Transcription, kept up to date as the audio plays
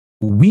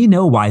We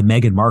know why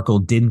Meghan Markle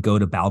didn't go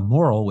to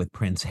Balmoral with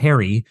Prince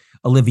Harry.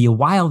 Olivia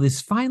Wilde is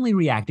finally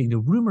reacting to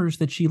rumors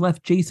that she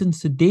left Jason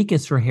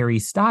Sudeikis for Harry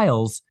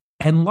Styles.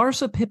 And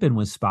Larsa Pippen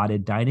was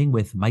spotted dining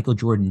with Michael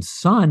Jordan's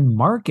son,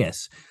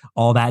 Marcus.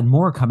 All that and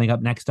more coming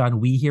up next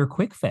on We Hear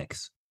Quick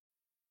Fix.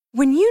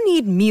 When you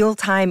need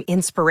mealtime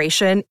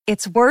inspiration,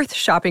 it's worth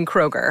shopping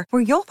Kroger,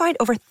 where you'll find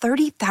over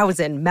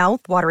 30,000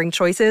 mouth-watering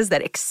choices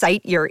that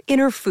excite your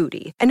inner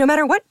foodie. And no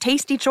matter what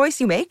tasty choice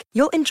you make,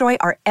 you'll enjoy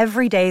our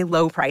everyday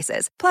low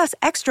prices, plus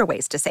extra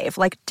ways to save,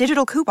 like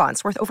digital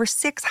coupons worth over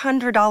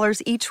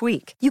 $600 each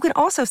week. You can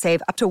also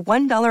save up to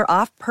 $1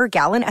 off per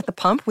gallon at the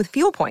pump with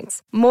fuel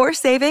points. More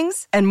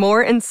savings and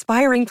more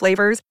inspiring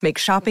flavors make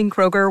shopping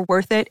Kroger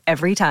worth it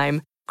every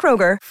time.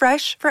 Kroger,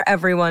 fresh for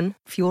everyone.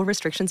 Fuel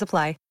restrictions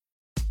apply.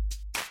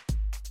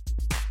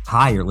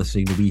 Hi, you're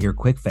listening to We Hear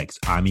Quick Fix.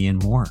 I'm Ian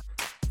Moore.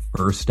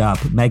 First up,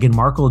 Meghan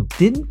Markle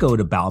didn't go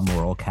to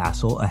Balmoral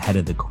Castle ahead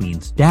of the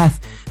Queen's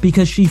death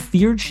because she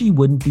feared she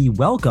wouldn't be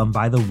welcomed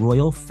by the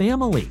royal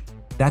family.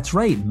 That's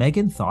right,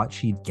 Meghan thought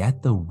she'd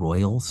get the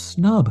royal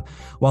snub,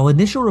 while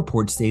initial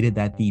reports stated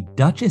that the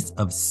Duchess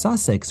of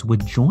Sussex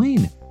would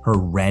join her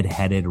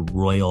red-headed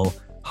royal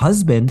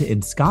husband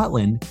in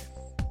Scotland.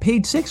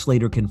 Page Six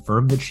later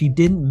confirmed that she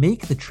didn't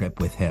make the trip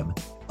with him.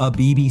 A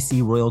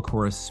BBC royal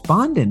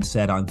correspondent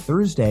said on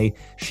Thursday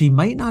she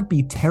might not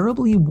be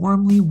terribly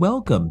warmly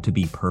welcomed, to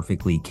be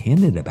perfectly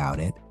candid about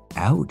it.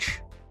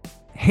 Ouch.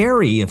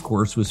 Harry, of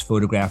course, was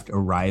photographed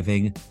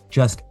arriving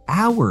just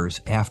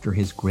hours after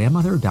his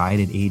grandmother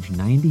died at age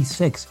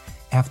 96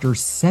 after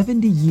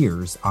 70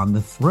 years on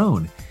the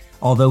throne.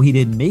 Although he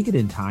didn't make it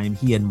in time,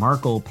 he and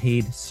Markle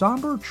paid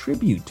somber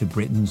tribute to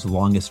Britain's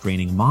longest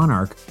reigning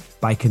monarch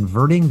by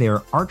converting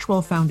their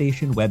Archewell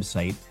Foundation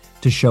website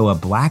to show a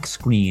black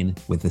screen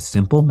with a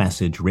simple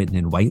message written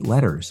in white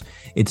letters.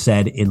 It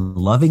said, "In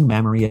loving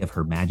memory of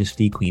Her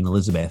Majesty Queen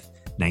Elizabeth,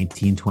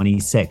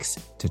 1926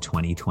 to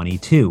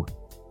 2022.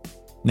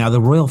 Now,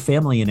 the royal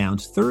family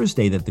announced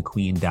Thursday that the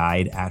Queen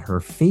died at her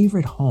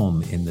favorite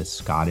home in the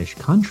Scottish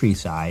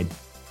countryside,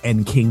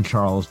 and King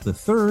Charles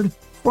III,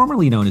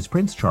 formerly known as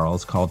Prince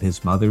Charles, called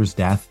his mother's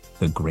death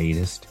the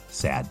greatest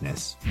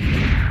sadness.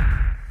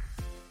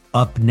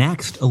 Up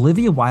next,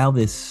 Olivia Wilde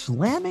is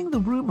slamming the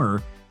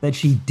rumor that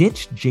she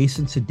ditched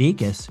Jason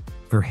Sudeikis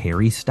for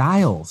Harry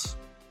Styles.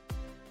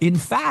 In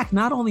fact,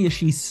 not only is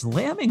she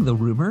slamming the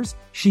rumors,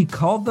 she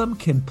called them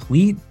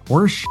complete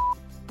horseshit.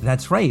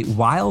 That's right,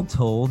 Wilde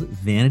told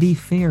Vanity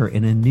Fair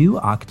in a new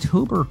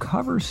October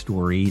cover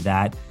story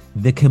that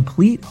the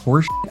complete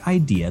horseshit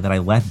idea that I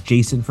left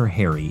Jason for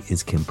Harry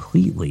is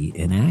completely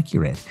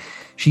inaccurate.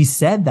 She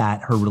said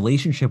that her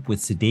relationship with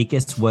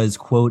Sudeikis was,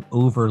 quote,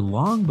 over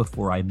long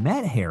before I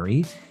met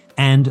Harry.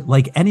 And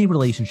like any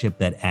relationship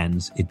that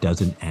ends, it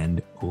doesn't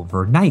end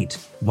overnight.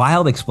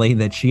 Wilde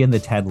explained that she and the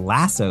Ted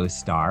Lasso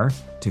star,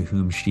 to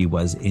whom she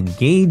was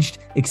engaged,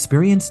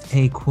 experienced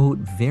a, quote,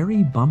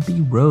 very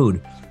bumpy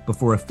road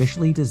before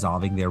officially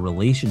dissolving their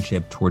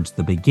relationship towards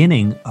the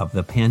beginning of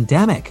the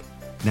pandemic.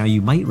 Now,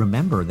 you might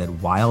remember that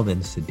Wilde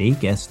and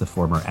Sudeikis, the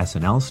former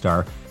SNL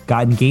star,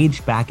 got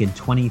engaged back in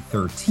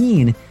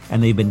 2013,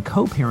 and they've been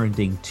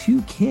co-parenting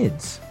 2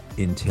 kids.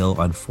 Until,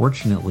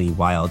 unfortunately,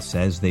 Wilde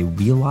says they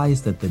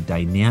realized that the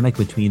dynamic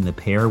between the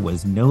pair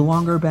was no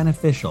longer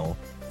beneficial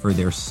for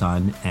their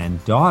son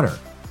and daughter.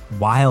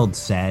 Wilde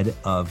said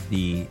of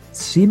the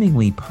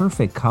seemingly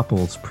perfect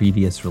couple's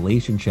previous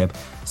relationship,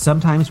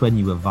 sometimes when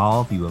you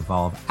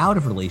evolve out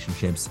of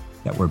relationships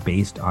that were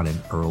based on an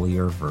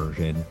earlier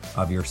version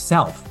of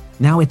yourself.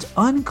 Now, it's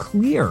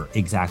unclear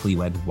exactly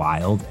when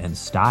Wilde and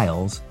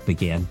Styles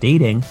began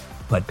dating,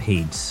 but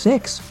Page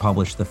Six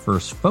published the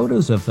first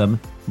photos of them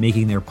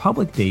making their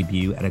public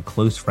debut at a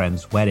close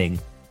friend's wedding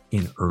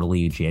in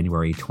early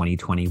January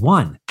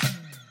 2021.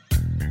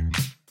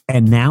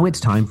 And now it's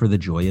time for the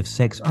Joy of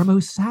Six, our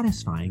most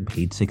satisfying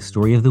Page Six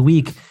story of the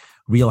week.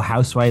 Real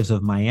Housewives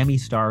of Miami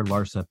star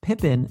Larsa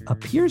Pippen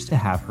appears to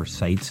have her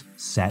sights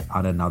set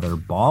on another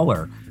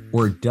baller.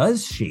 Or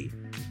does she?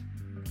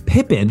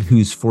 Pippen,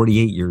 who's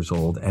 48 years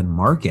old, and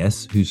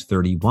Marcus, who's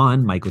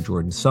 31, Michael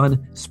Jordan's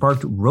son,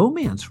 sparked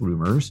romance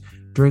rumors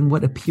during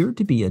what appeared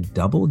to be a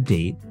double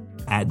date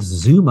at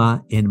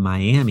Zuma in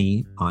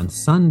Miami on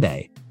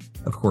Sunday.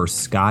 Of course,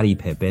 Scottie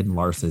Pippen,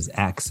 Larsa's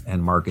ex,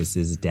 and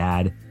Marcus's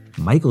dad,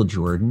 Michael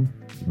Jordan,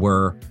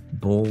 were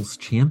Bulls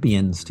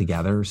champions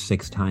together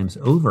 6 times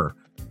over.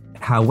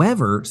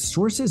 However,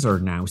 sources are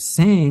now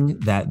saying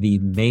that the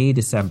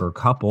May-December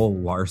couple,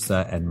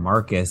 Larsa and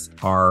Marcus,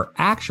 are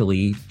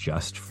actually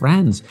just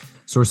friends.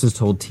 Sources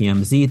told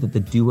TMZ that the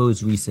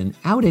duo's recent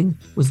outing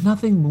was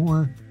nothing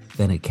more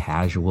than a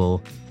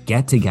casual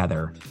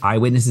get-together.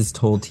 Eyewitnesses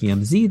told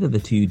TMZ that the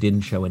two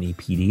didn't show any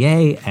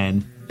PDA,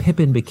 and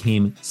Pippen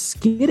became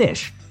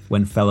skittish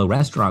when fellow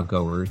restaurant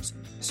goers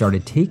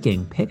started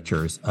taking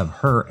pictures of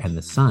her and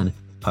the son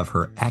of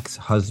her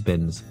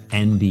ex-husband's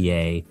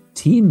NBA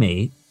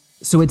teammate.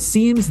 So it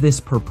seems this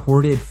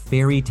purported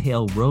fairy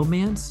tale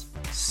romance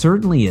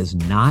certainly is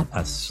not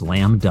a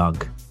slam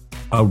dunk.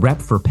 A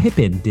rep for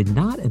Pippin did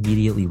not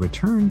immediately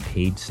return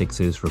Page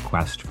Six's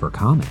request for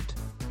comment.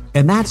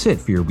 And that's it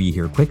for your We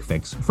Hear Quick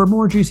Fix. For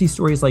more juicy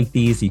stories like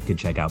these, you can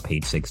check out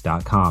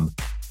page6.com.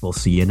 We'll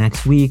see you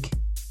next week.